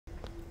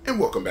And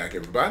welcome back,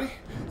 everybody.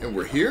 And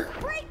we're here.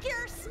 Break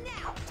your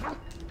snout.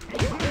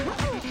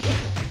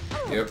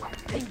 Yep.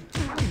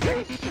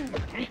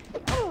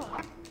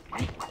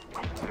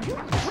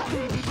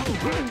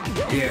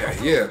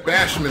 Yeah.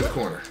 Bash him in the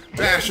corner.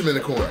 Bash him in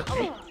the corner.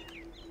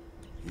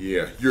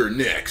 Yeah, you're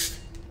next.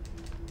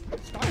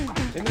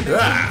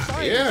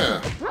 Ah,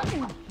 yeah.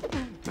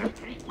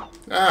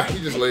 Ah, he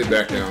just laid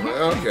back down.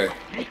 Okay.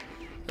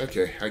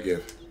 Okay, I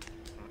give.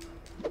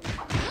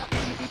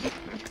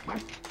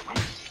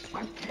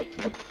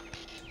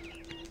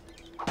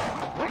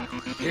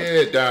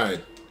 Yeah, it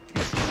died.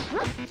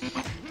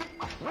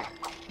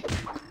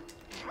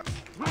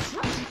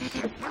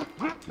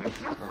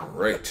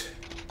 Alright.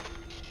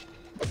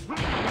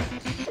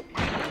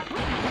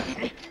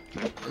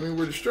 I mean,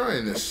 we're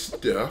destroying this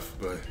stuff,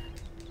 but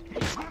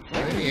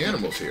there are any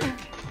animals here.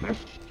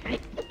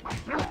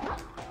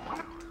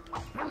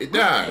 It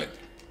died.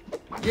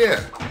 Yeah.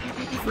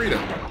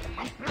 Freedom.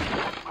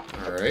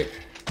 Alright.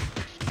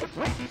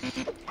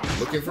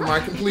 Looking for my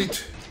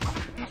complete.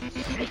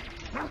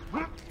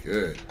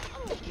 Good.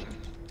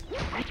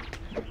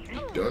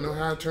 Don't know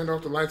how I turned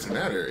off the lights in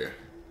that area.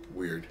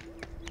 Weird.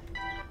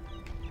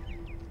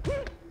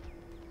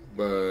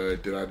 But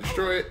did I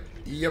destroy it?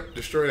 Yep,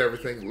 destroyed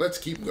everything. Let's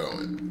keep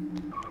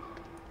going.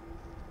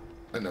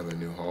 Another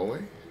new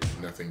hallway.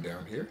 Nothing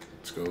down here.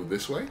 Let's go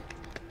this way.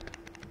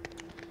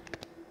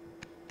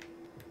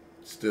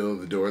 Still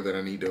the door that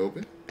I need to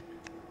open.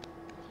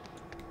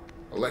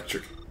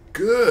 Electric.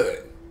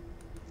 Good.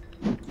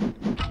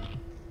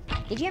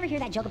 Did you ever hear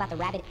that joke about the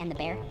rabbit and the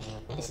bear?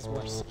 This is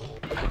worse.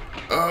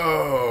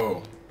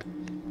 Oh.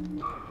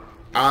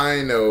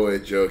 I know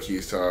what joke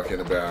he's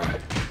talking about.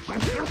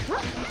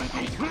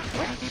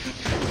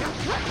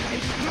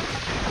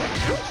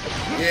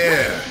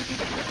 Yeah.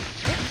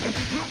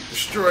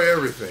 Destroy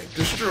everything.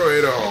 Destroy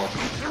it all.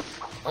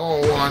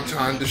 All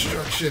wanton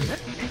destruction.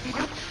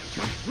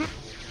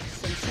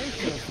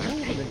 Sensation of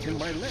movement in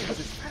my legs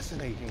is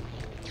fascinating.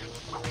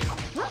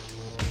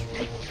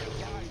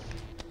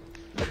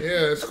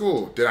 Yeah, it's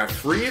cool. Did I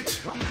free it?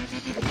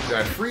 Did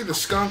I free the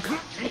skunk?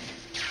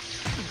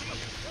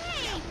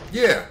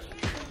 Yeah.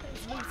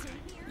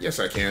 Yes,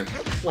 I can.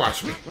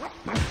 Watch me.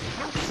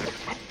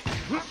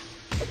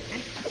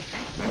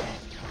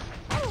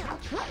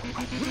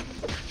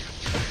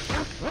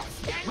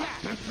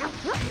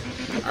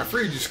 I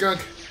freed you,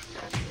 skunk.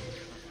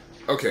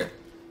 Okay.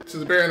 So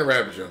the bear and the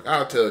rabbit joke.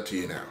 I'll tell it to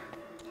you now.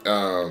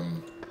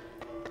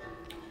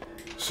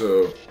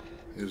 So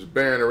there's a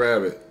bear and a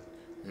rabbit,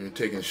 and you're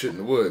taking shit in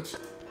the woods.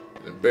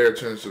 The bear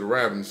turns to the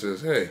rabbit and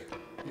says, "Hey,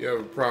 you have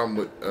a problem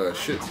with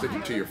shit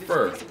sticking to your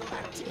fur?"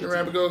 And the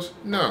rabbit goes,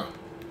 "No."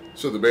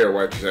 So the bear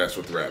wiped his ass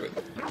with the rabbit.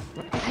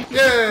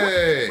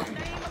 Yay!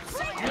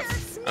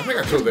 I think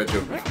I told that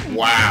joke.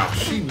 Wow,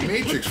 she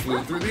matrix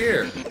flew through the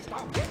air.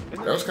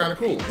 That was kind of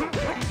cool.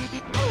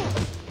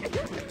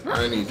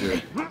 I need to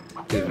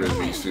get rid of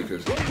these two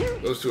because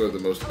those two are the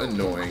most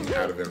annoying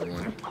out of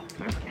everyone. Oh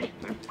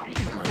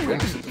my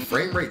goodness, did the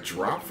frame rate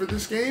drop for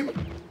this game?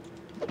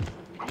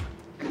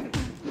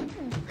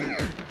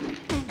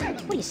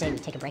 What do you say we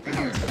take a break from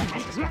all this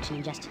electric destruction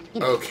and just,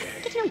 you know,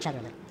 Okay. get to know each other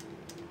a little?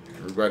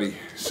 Everybody,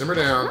 simmer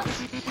down.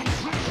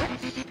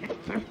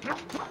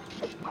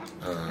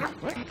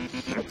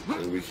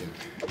 So we can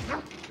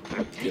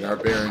get our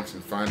bearings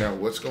and find out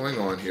what's going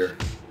on here.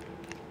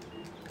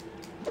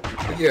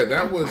 But yeah,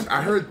 that was,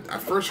 I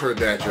first heard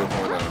that joke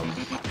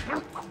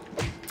on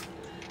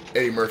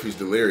Eddie Murphy's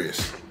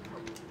Delirious.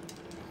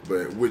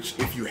 But which,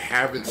 if you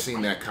haven't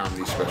seen that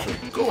comedy special,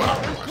 go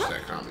out and watch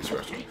that comedy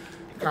special.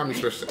 The comedy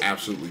special is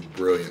absolutely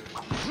brilliant.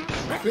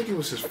 I think it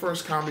was his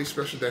first comedy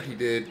special that he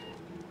did.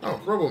 Oh,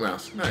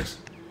 Robo-Mouse, nice.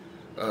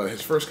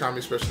 His first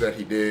comedy special that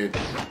he did,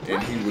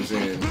 and he was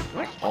in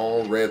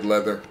all red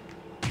leather.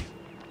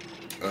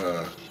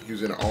 He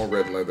was in an all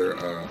red leather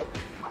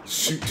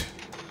suit,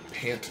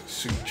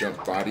 suit,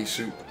 jump body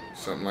suit,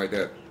 something like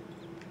that.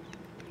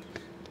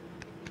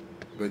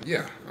 But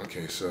yeah,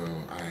 okay, so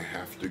I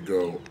have to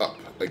go up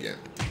again.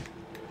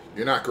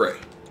 You're not gray.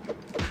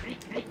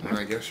 Well,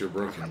 I guess you're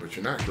broken, but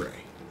you're not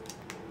gray.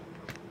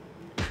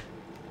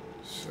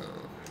 So,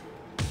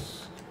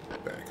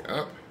 back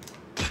up.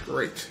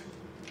 Great.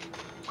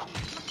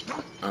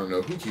 I don't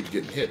know who keeps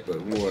getting hit,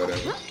 but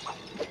whatever.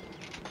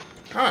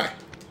 Hi.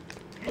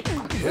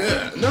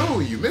 Yeah. No,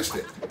 you missed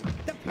it.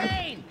 The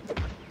pain.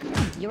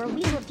 You're a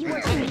weasel if you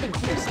weren't anything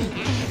clear saying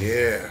that.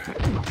 Yeah.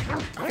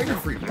 I think I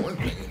freed one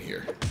thing in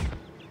here.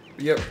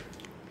 But yep.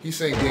 He's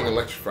saying being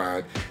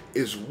electrified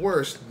is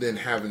worse than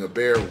having a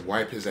bear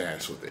wipe his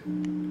ass with it.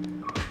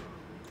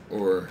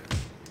 Or...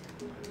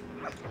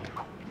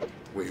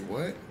 Wait,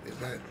 what? Is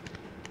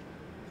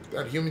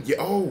that human? Yeah.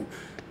 Oh!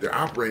 They're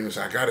operating this.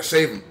 I gotta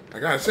save him. I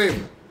gotta save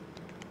him.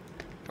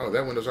 Oh,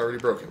 that window's already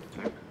broken.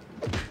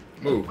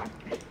 Move.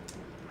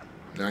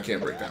 No, I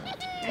can't break that one.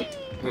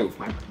 Move.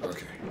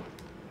 Okay.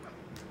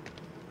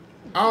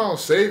 I'll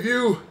save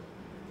you.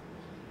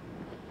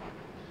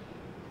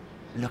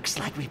 Looks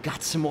like we've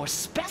got some more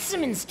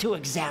specimens to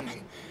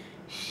examine.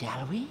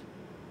 Shall we?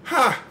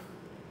 Ha!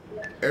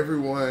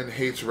 Everyone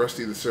hates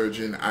Rusty the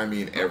Surgeon. I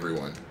mean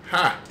everyone.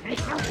 Ha!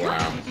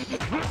 Wow.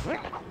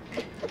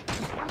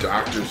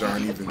 Doctors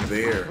aren't even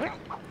there.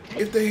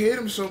 If they hate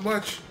him so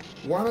much,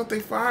 why don't they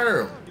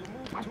fire him?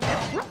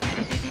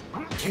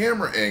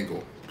 Camera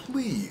angle,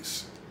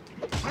 please.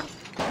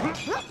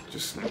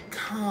 Just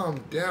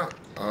calm down.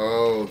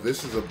 Oh,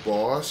 this is a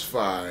boss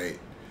fight.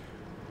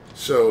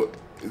 So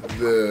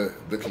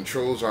the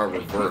controls are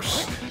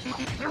reversed.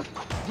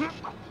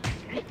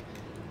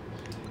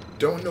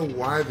 Don't know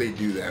why they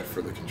do that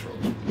for the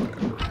controls.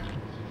 Whatever.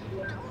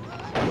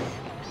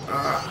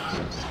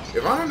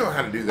 If I don't know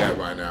how to do that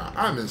by now,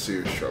 I'm in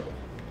serious trouble.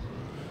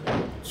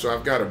 So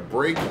I've got to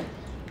break.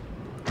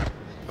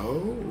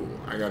 Oh,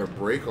 I got to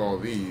break all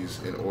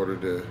these in order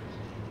to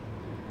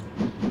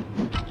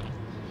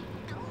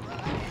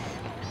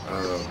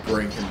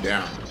bring him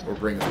down, or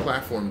bring his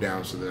platform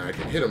down, so that I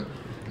can hit him,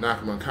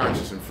 knock him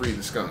unconscious, and free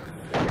the skunk.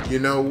 You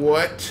know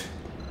what,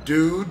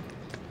 dude?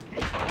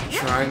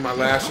 Trying my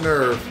last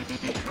nerve.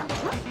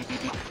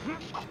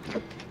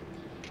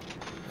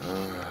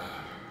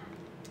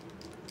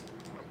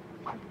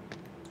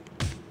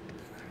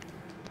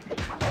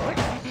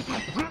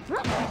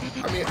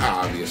 I mean,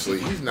 obviously,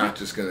 he's not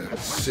just gonna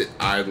sit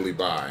idly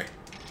by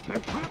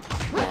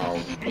while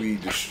we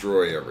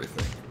destroy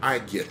everything. I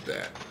get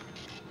that.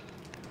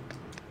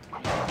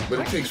 But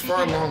it takes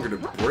far longer to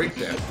break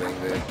that thing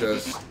than it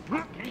does.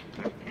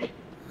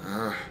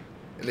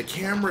 And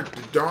the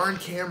darn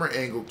camera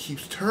angle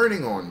keeps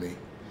turning on me.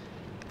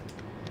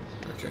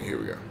 Okay, here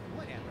we go.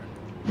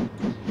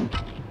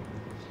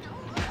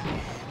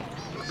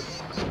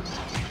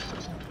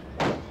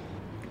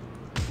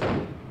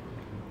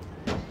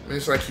 And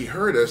it's like he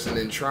heard us and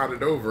then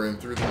trotted over and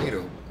threw the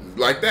needle.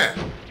 Like that.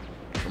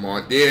 Come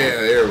on.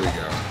 Yeah, there we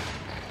go.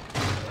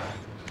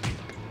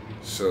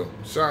 So,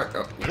 sorry.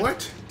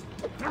 What?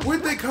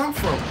 Where'd they come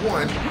from?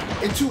 One.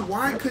 And two,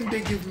 why couldn't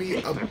they give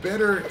me a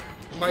better,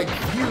 like,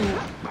 view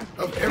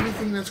of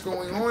everything that's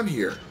going on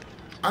here?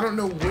 I don't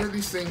know where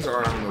these things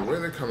are. I don't know where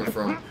they're coming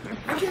from.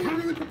 I can't even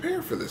really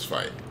prepare for this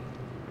fight.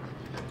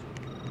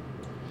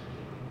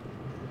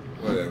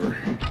 Whatever.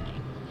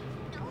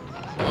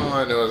 All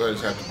I know is I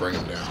just have to bring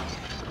him down.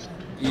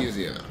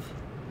 Easy enough.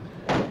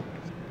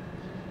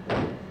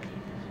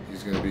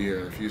 He's going to be here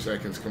in a few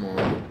seconds. Come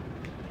on.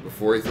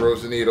 Before he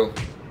throws the needle.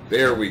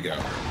 There we go.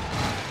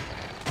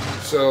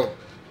 So,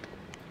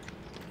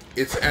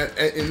 it's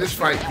in this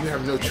fight, you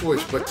have no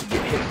choice but to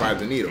get hit by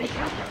the needle.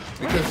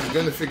 Because he's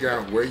going to figure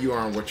out where you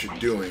are and what you're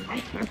doing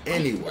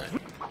anyway.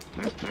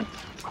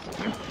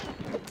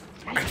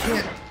 I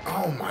can't...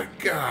 Oh my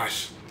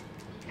gosh.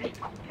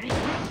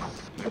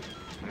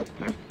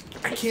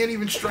 I can't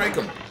even strike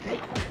him.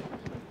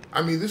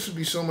 I mean, this would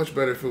be so much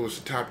better if it was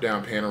a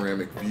top-down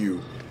panoramic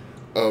view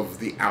of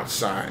the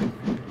outside.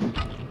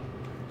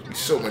 It'd be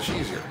so much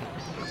easier.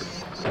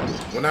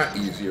 Well, not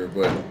easier,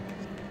 but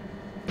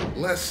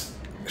less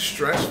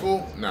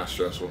stressful. Not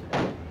stressful.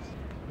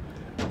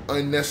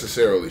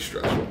 Unnecessarily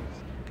stressful.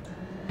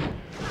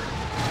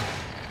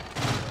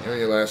 You're on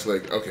your last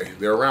leg. Okay,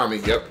 they're around me.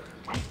 Yep.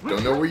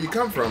 Don't know where you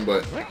come from,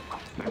 but...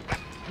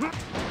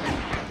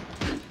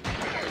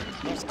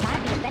 There's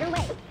gotta be a better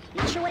way.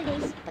 Not sure what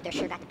it is, but there's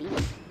sure got to be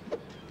one.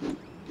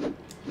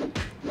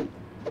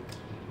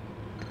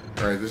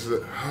 Alright, this is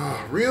it.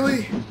 Oh,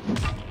 really?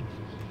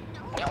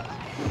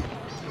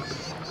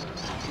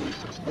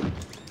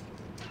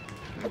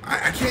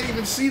 I can't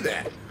even see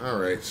that.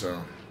 Alright,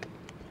 so...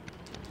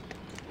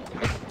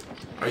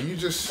 Are you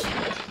just...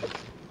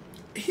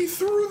 He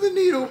threw the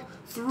needle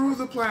through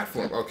the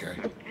platform. Okay.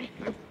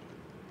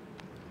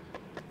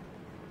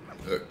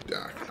 Look,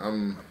 Doc,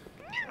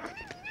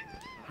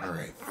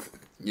 Alright.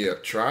 Yeah,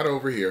 trot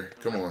over here.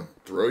 Come on.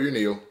 Throw your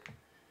needle.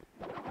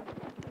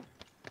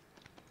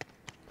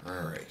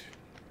 Alright.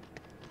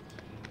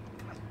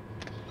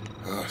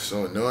 Oh,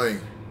 so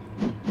annoying.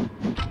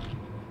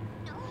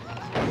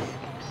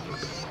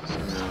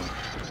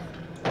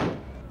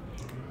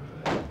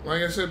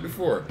 Like I said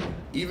before,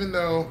 even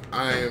though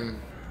I'm...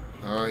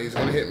 he's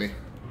gonna hit me.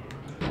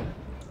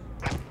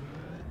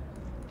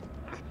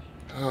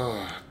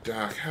 Oh,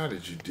 Doc, how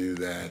did you do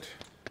that?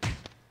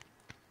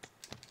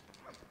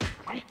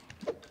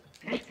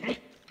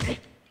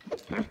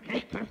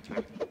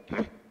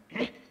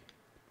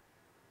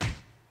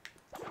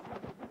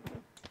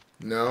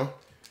 No?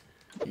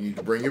 You need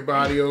to bring your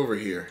body over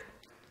here.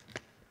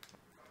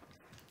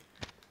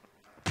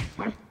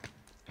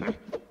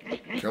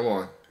 Come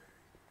on.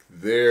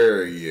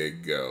 There you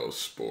go,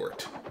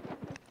 sport.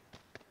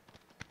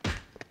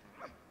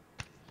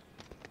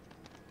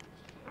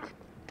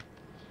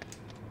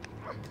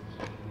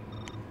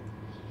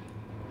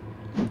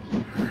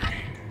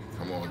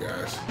 Come on,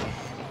 guys.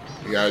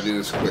 We gotta do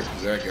this quick,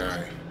 because that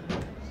guy,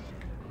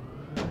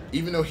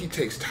 even though he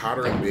takes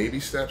tottering baby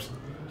steps,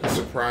 he's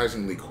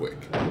surprisingly quick.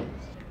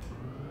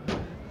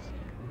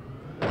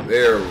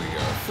 There we go.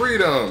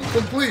 Freedom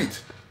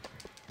complete.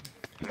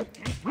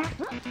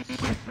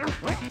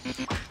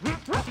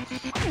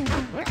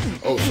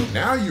 Oh, so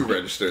now you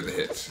register the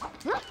hits.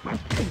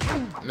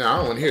 No, I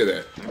don't want to hear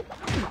that.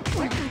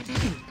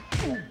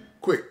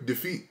 Quick,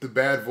 defeat the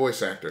bad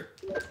voice actor.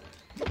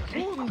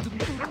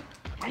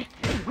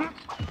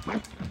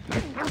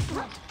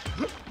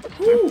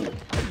 Woo!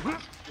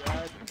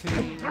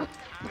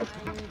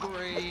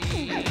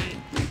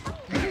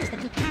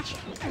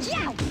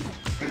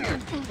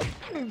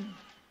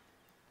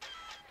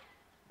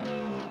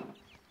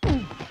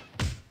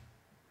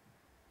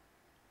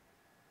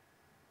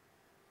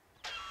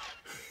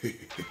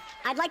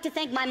 I'd like to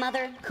thank my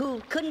mother,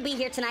 who couldn't be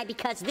here tonight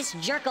because this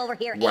jerk over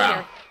here ate Wow.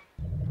 her.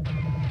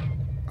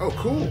 Oh,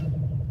 cool.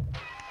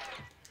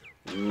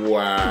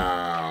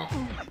 Wow.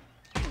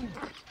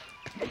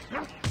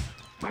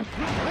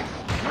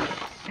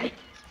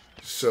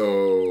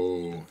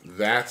 So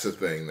that's a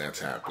thing that's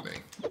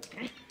happening.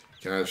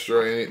 Can I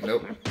destroy any?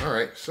 Nope. All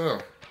right.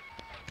 So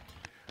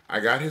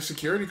I got his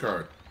security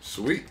card.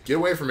 Sweet. Get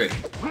away from me.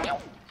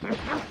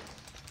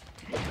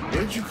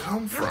 Where'd you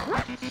come from?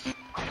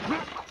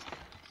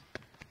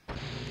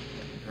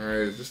 All right.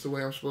 Is this the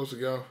way I'm supposed to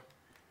go?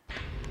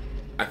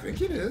 I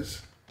think it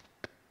is.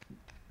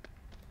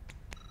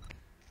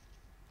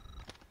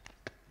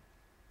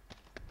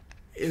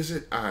 Is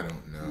it? I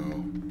don't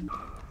know.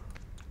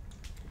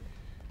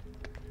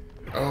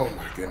 Oh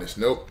my goodness.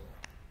 Nope.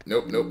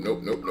 Nope, nope,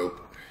 nope, nope,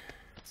 nope.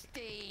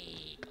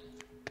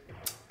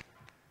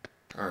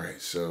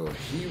 Alright, so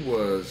he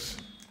was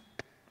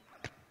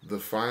the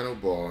final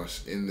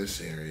boss in this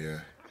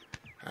area.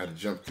 I had to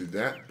jump through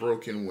that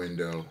broken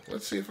window.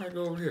 Let's see if I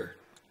go over here.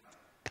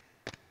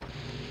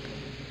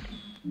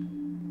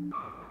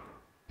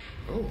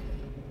 Oh.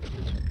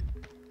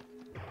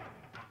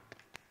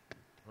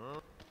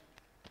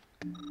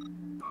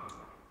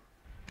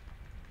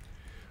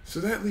 So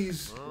that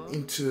leads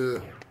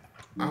into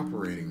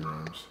operating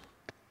rooms.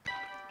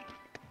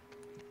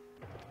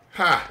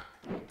 Ha!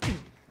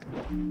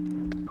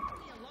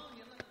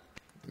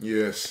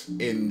 Yes,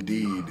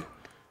 indeed.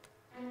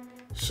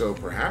 So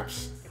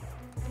perhaps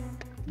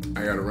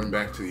I gotta run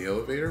back to the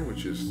elevator,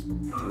 which is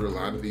through a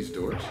lot of these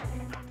doors.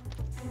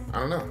 I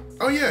don't know.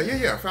 Oh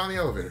yeah, I found the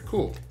elevator.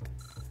 Cool.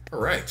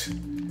 Alright.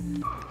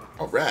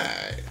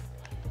 Alright.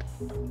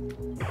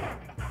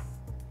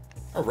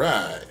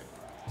 Alright.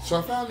 So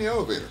I found the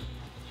elevator.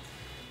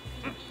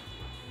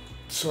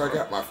 So I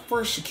got my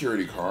first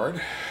security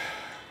card.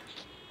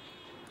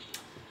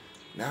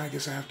 Now I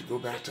guess I have to go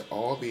back to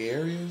all the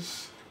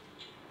areas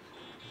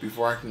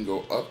before I can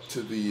go up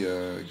to the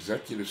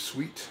executive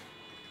suite.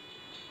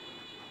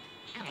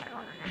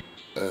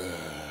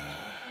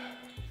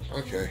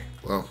 Okay,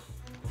 well.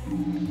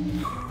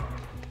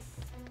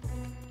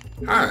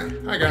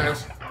 Hi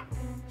guys.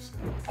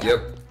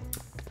 Yep.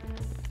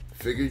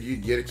 Figured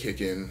you'd get a kick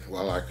in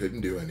while I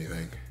couldn't do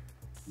anything.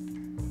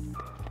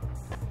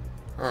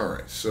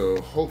 Alright,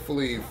 so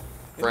hopefully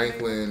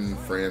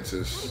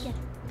Francis,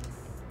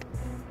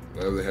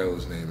 whatever the hell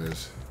his name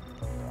is,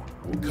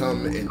 will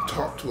come and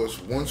talk to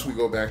us once we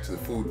go back to the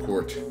food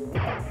court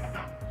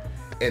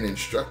and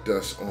instruct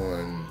us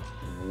on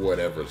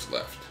whatever's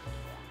left.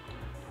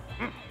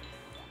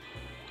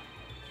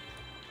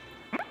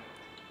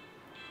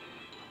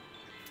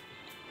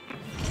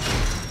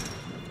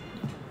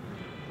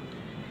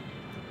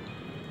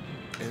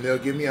 And they'll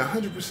give me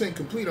 100%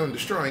 complete on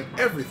destroying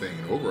everything,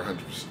 and over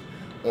 100%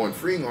 on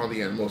freeing all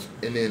the animals,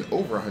 and then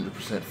over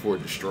 100% for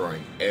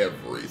destroying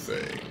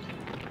everything.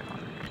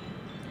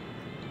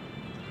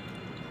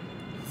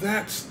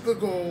 That's the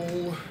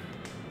goal.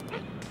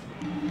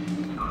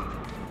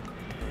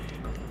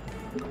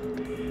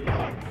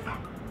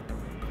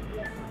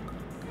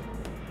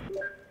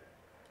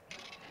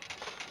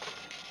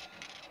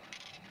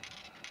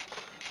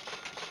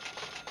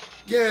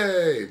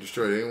 Yay!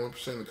 Destroyed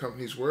 81% of the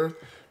company's worth.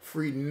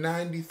 Freed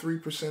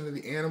 93% of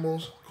the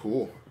animals.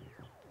 Cool.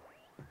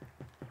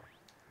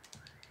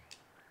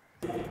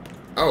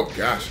 Oh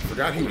gosh, I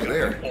forgot he was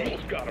there.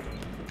 Almost got him.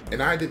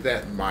 And I did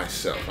that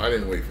myself. I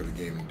didn't wait for the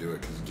game to do it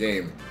because the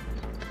game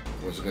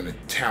was going to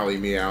tally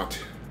me out.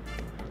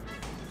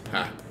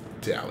 Ha,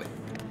 tally.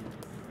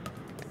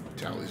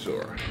 Tally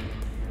Zora.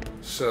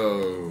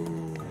 So,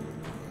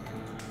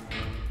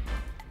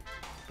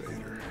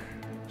 Vader.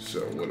 So,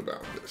 what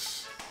about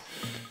this?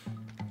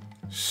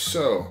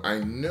 So, I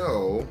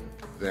know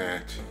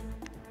that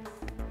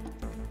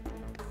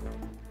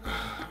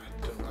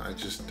I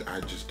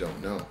just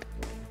don't know.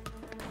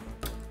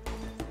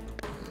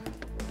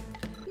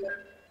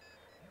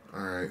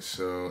 Alright,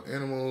 so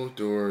animals,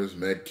 doors,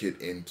 medkit,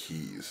 and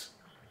keys.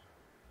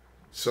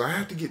 So I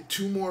have to get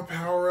 2 more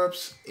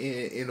power-ups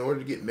in order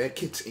to get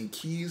medkits and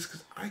keys,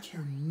 because I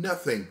care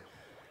nothing.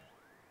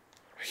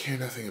 I care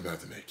nothing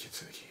about the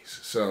medkits and the keys.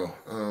 So,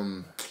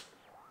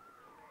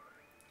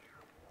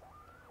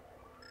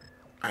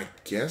 I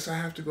guess I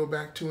have to go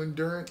back to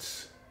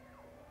endurance.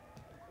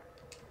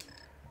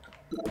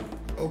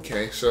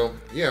 Okay, so,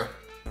 yeah.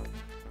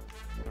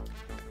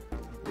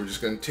 We're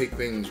just going to take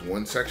things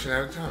one section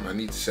at a time. I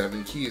need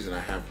 7 keys, and I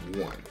have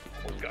 1.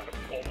 Almost got him.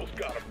 Almost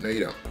got him. No, you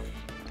don't.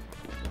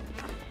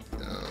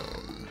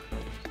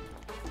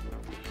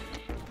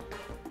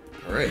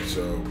 Alright,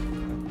 so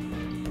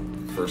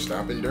first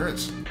stop,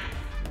 endurance.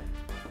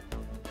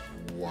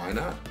 Why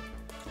not?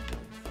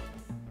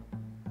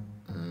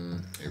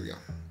 Here we go.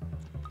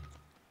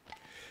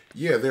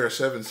 Yeah, there are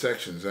 7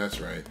 sections, that's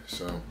right.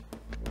 So,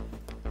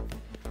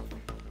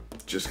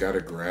 just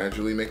gotta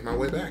gradually make my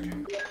way back.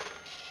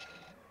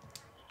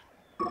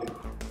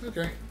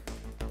 Okay.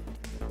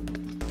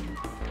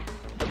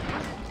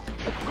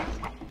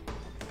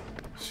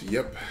 So,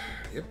 yep.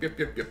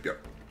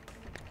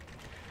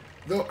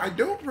 Though I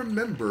don't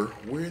remember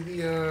where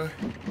the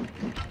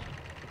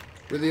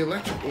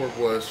electric orb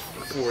was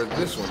for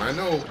this one. I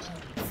know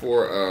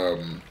for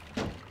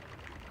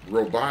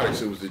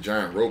robotics it was the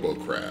giant robo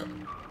crab.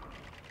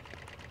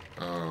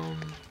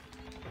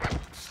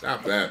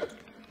 Stop that.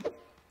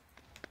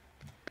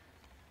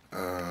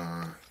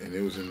 And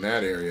it was in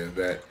that area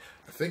that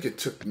I think it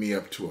took me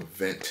up to a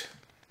vent.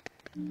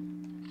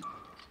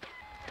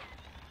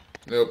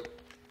 Nope.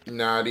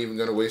 Not even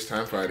gonna waste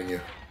time fighting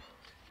you.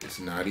 It's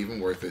not even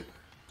worth it.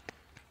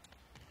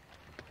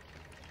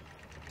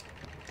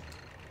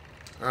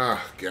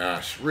 Ah,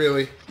 gosh,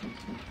 really?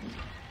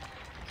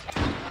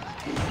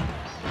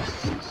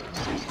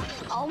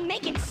 Oh,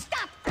 make it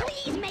stop!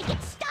 Please make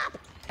it stop!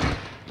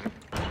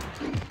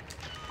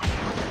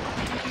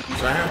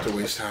 So I have to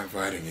waste time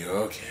fighting you,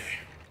 okay.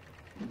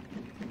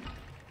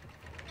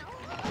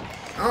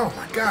 Oh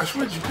my gosh,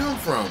 where'd you come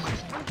from?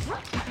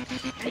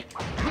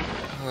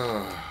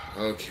 Oh,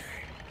 okay.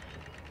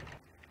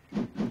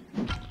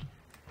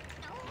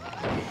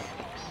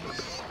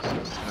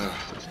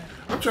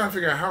 I'm trying to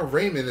figure out how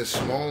Raymond is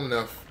small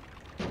enough.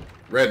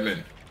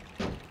 Redmond.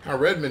 How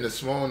Redmond is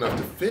small enough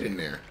to fit in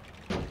there.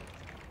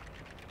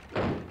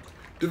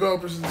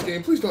 Developers of this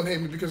game, please don't hate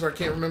me because I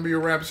can't remember your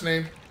rabbit's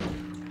name.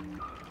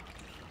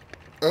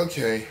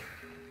 Okay.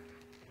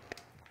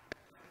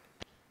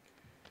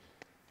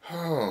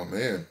 Oh,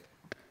 man.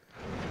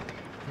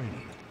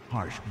 Training.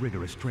 Harsh,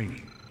 rigorous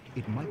training.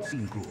 It might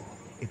seem cool.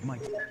 It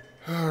might...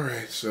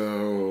 Alright,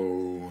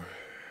 so...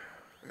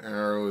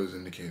 Arrow is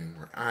indicating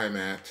where I'm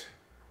at.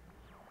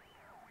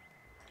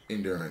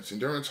 Endurance.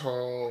 Endurance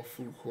Hall,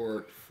 Food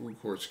Court,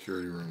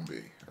 Security Room B.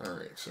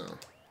 Alright, so...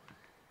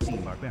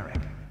 Seem barbaric,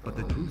 but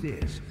the truth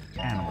is,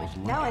 animals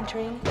love... Now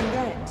entering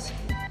endurance.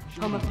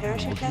 Home of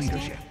parachute testing,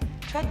 leadership.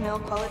 treadmill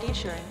quality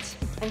assurance,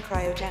 and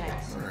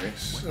cryogenics. Alright,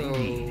 What they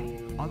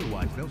need. so...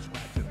 Otherwise, they'll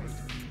scratch the roost.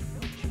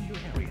 They'll chew your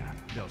area.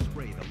 They'll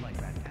spray the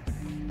light rat.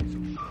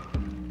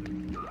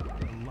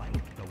 The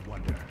light, the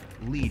wonder.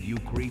 Lead, you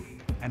creep,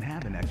 and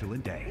have an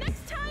excellent day.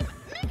 Next time,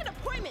 make an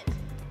appointment.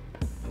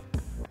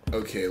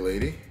 Okay,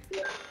 lady.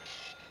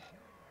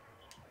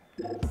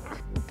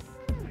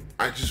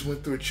 I just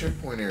went through a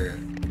checkpoint area.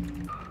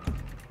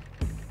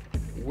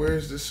 Where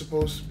is this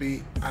supposed to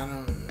be? I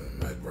don't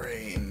know. My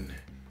brain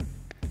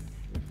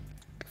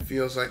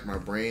feels like my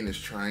brain is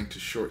trying to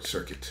short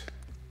circuit.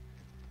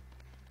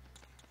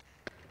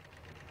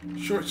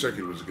 Short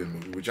Circuit was a good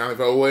movie with Johnny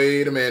Depp.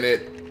 Wait a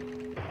minute.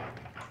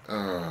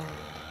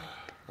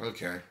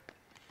 Okay.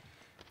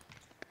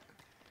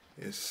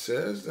 It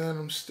says that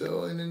I'm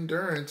still in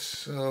endurance.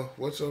 So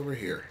what's over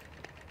here?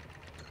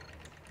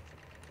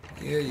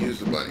 Yeah, use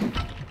the bunny.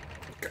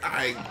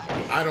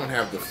 I don't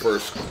have the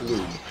first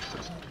clue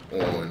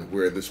on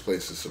where this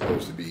place is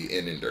supposed to be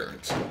in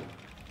endurance.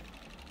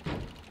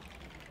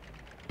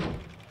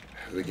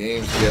 The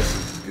game's guess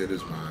is as good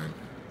as mine.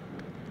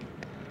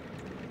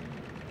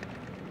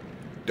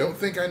 Don't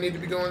think I need to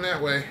be going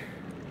that way.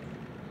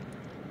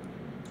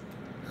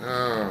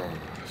 Oh,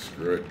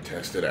 screw it.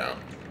 Test it out.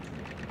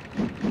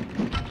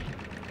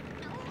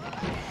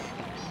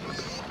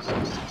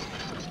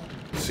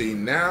 See,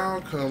 now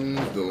comes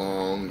the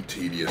long,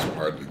 tedious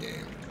part of the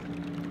game.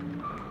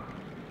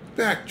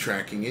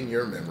 Backtracking in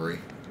your memory.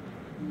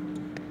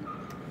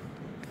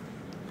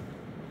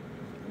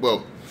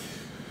 Well,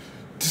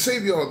 to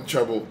save you all the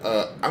trouble,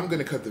 I'm going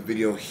to cut the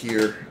video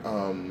here.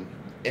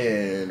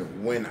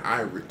 And when I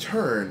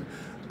return,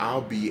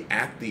 I'll be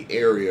at the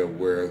area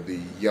where the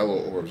yellow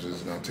orbs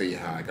is, and I'll tell you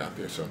how I got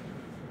there. So,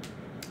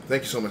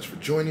 thank you so much for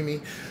joining me.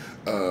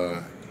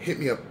 Hit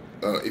me up.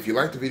 If you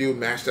like the video,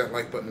 mash that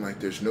like button like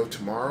there's no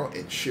tomorrow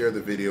and share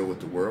the video with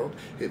the world.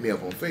 Hit me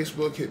up on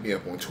Facebook, hit me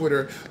up on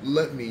Twitter.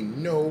 Let me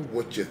know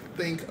what you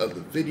think of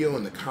the video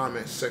in the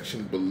comment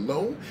section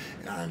below.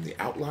 And I'm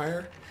the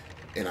Outlier,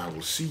 and I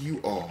will see you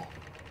all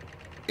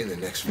in the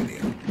next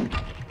video.